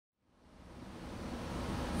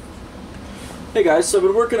Hey guys, so I've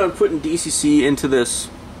been working on putting DCC into this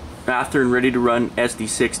Athearn ready to run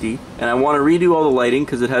SD60, and I want to redo all the lighting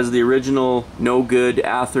because it has the original no good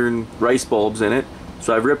Athearn rice bulbs in it.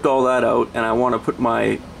 So I've ripped all that out and I want to put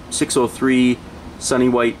my 603 sunny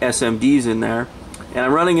white SMDs in there. And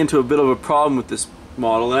I'm running into a bit of a problem with this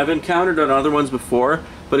model, and I've encountered it on other ones before,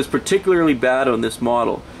 but it's particularly bad on this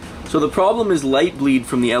model. So the problem is light bleed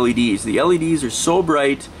from the LEDs. The LEDs are so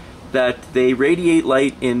bright that they radiate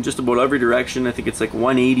light in just about every direction. I think it's like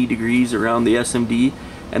 180 degrees around the SMD,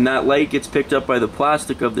 and that light gets picked up by the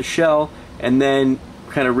plastic of the shell and then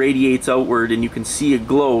kind of radiates outward, and you can see a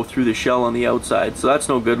glow through the shell on the outside. So that's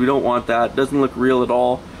no good. We don't want that. It doesn't look real at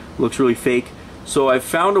all. It looks really fake. So I've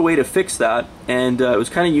found a way to fix that, and it was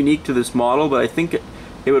kind of unique to this model, but I think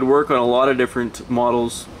it would work on a lot of different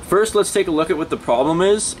models. First, let's take a look at what the problem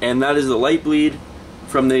is, and that is the light bleed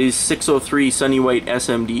from these 603 sunny white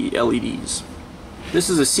SMD LEDs. This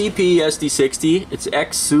is a CP SD60. It's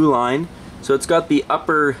X-SU line, so it's got the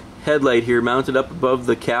upper headlight here mounted up above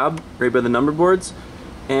the cab, right by the number boards,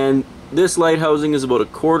 and this light housing is about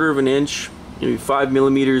 1/4 of an inch, maybe 5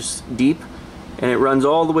 millimeters deep, and it runs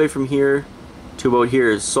all the way from here to about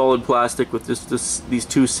here. It's solid plastic with these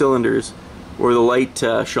two cylinders where the light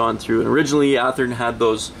shone through. And originally Athearn had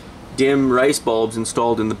those dim rice bulbs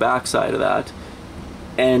installed in the back side of that,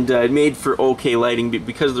 and it made for okay lighting.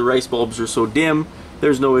 Because the rice bulbs are so dim,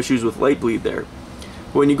 there's no issues with light bleed there.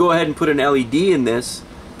 When you go ahead and put an LED in this,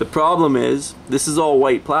 the problem is this is all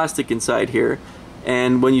white plastic inside here,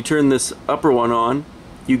 and when you turn this upper one on,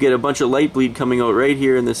 you get a bunch of light bleed coming out right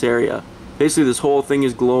here in this area. Basically this whole thing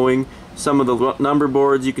is glowing. Some of the number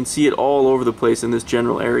boards, you can see it all over the place in this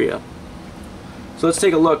general area. So let's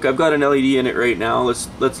take a look. I've got an LED in it right now.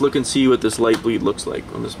 Let's look and see what this light bleed looks like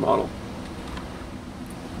on this model.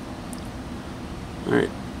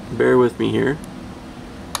 Alright, bear with me here.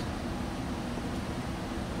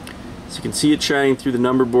 So you can see it shining through the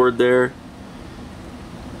number board there.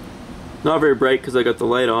 Not very bright because I got the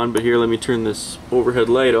light on, but here, let me turn this overhead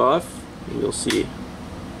light off and you'll see.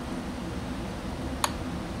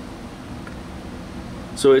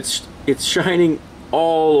 So it's shining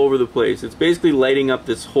all over the place. It's basically lighting up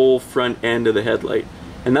this whole front end of the headlight,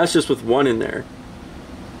 and that's just with one in there.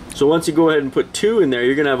 So once you go ahead and put two in there,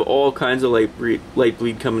 you're gonna have all kinds of light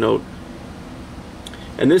bleed coming out.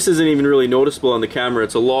 And this isn't even really noticeable on the camera.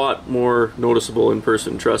 It's a lot more noticeable in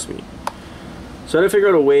person, trust me. So I had to figure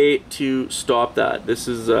out a way to stop that. This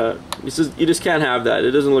is you just can't have that.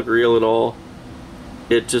 It doesn't look real at all.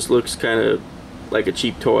 It just looks kind of like a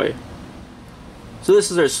cheap toy. So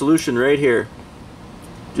this is our solution right here.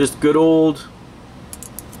 Just good old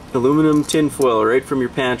aluminum tin foil right from your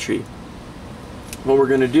pantry. What we're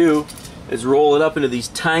going to do is roll it up into these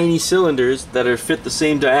tiny cylinders that are fit the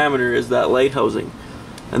same diameter as that light housing.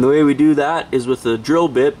 And the way we do that is with a drill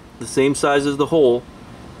bit the same size as the hole,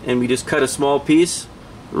 and we just cut a small piece,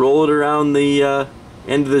 roll it around the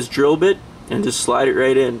end of this drill bit, and just slide it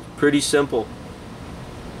right in. Pretty simple.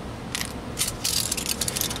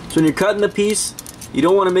 So when you're cutting the piece, you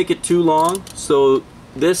don't want to make it too long. So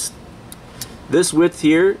this width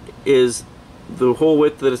here is the whole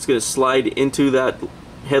width that it's going to slide into that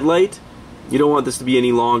headlight. You don't want this to be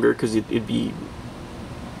any longer because it'd be,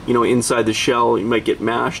 you know, inside the shell. You might get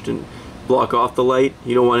mashed and block off the light.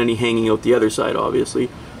 You don't want any hanging out the other side, obviously.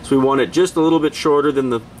 So we want it just a little bit shorter than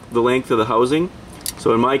the length of the housing.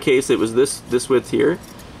 So in my case, it was this width here.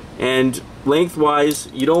 And lengthwise,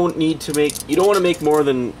 you don't want to make more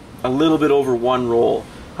than a little bit over one roll.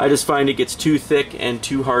 I just find it gets too thick and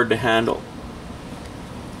too hard to handle.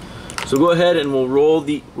 So go ahead and we'll roll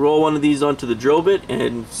one of these onto the drill bit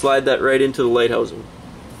and slide that right into the light housing.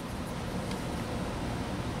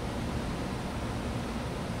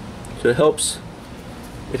 So it helps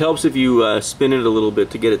if you spin it a little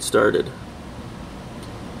bit to get it started.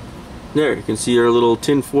 There, you can see our little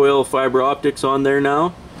tin foil fiber optics on there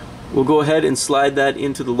now. We'll go ahead and slide that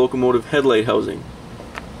into the Locomotive headlight housing.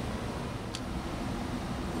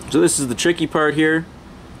 So this is the tricky part here.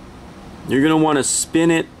 You're going to want to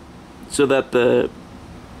spin it so that the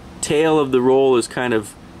tail of the roll is kind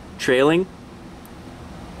of trailing.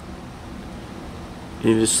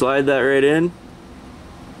 You just slide that right in.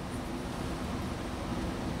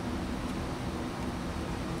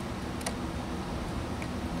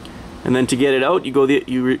 And then to get it out,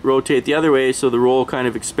 you rotate the other way so the roll kind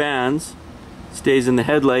of expands, stays in the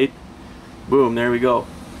headlight. Boom, there we go.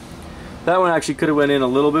 That one actually could have went in a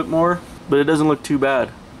little bit more, but it doesn't look too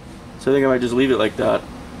bad. So I think I might just leave it like that.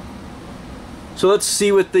 So let's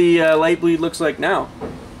see what the light bleed looks like now.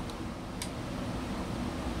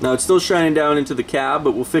 Now it's still shining down into the cab,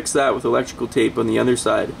 but we'll fix that with electrical tape on the other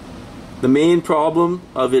side. The main problem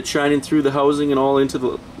of it shining through the housing and all into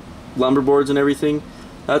the lumber boards and everything,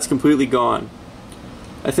 that's completely gone.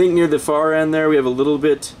 I think near the far end there we have a little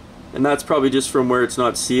bit, and that's probably just from where it's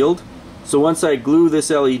not sealed. So once I glue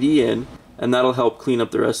this LED in, and that'll help clean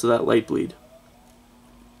up the rest of that light bleed.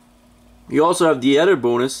 You also have the other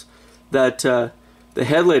bonus that the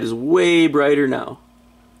headlight is way brighter now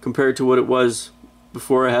compared to what it was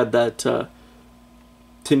before I had that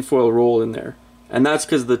tinfoil roll in there. And that's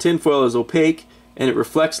because the tinfoil is opaque and it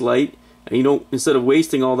reflects light, and you don't, instead of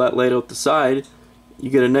wasting all that light out the side, you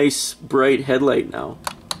get a nice bright headlight now.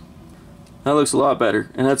 That looks a lot better,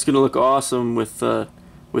 and that's going to look awesome with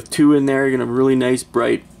two in there. You're going to have a really nice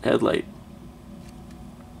bright headlight.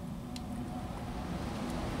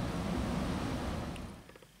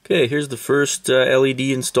 Okay, here's the first LED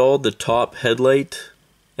installed, the top headlight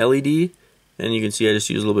LED, and you can see I just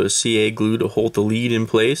use a little bit of CA glue to hold the lead in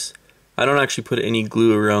place. I don't actually put any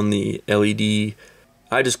glue around the LED,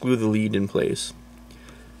 I just glue the lead in place.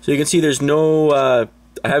 So you can see there's no, I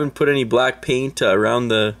haven't put any black paint around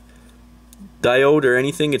the diode or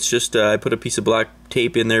anything. It's just I put a piece of black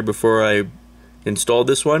tape in there before I installed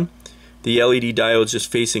this one. The LED diode's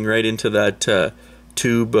just facing right into that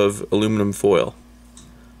tube of aluminum foil.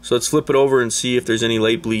 So let's flip it over and see if there's any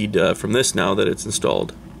light bleed from this now that it's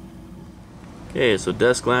installed. Okay, so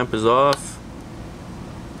desk lamp is off.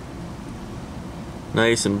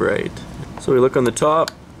 Nice and bright. So we look on the top,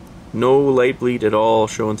 no light bleed at all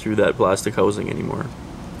showing through that plastic housing anymore.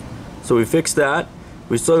 So we fixed that.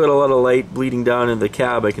 We still got a lot of light bleeding down in the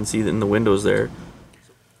cab. I can see that in the windows there.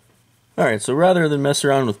 Alright, so rather than mess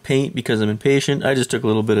around with paint because I'm impatient, I just took a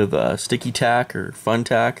little bit of sticky tack or fun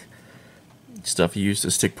tack, stuff you use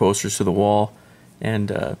to stick posters to the wall,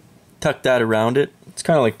 and tucked that around it. It's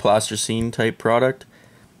kind of like plasticine type product,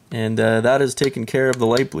 and that has taken care of the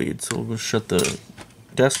light bleed. So we'll shut the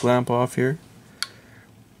desk lamp off here.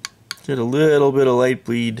 Get a little bit of light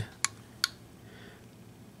bleed.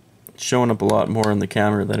 It's showing up a lot more on the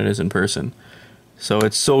camera than it is in person. So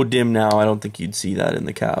it's so dim now, I don't think you'd see that in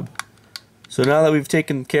the cab. So now that we've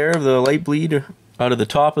taken care of the light bleed out of the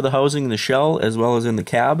top of the housing, the shell, as well as in the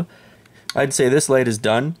cab, I'd say this light is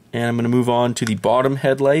done, and I'm going to move on to the bottom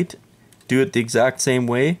headlight, do it the exact same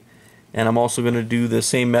way, and I'm also going to do the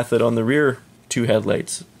same method on the rear two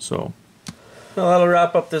headlights. So well, that'll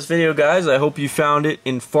wrap up this video, guys. I hope you found it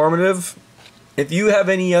informative. If you have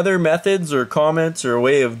any other methods or comments or a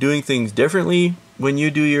way of doing things differently when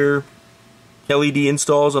you do your LED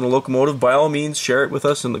installs on a locomotive, by all means share it with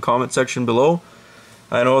us in the comment section below.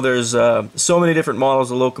 I know there's so many different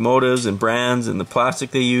models of locomotives and brands and the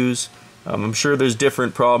plastic they use. I'm sure there's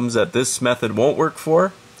different problems that this method won't work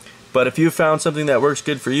for, but if you found something that works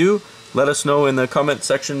good for you, let us know in the comment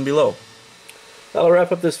section below. That'll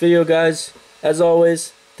wrap up this video, guys. As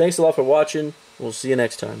always, thanks a lot for watching. We'll see you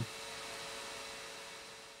next time.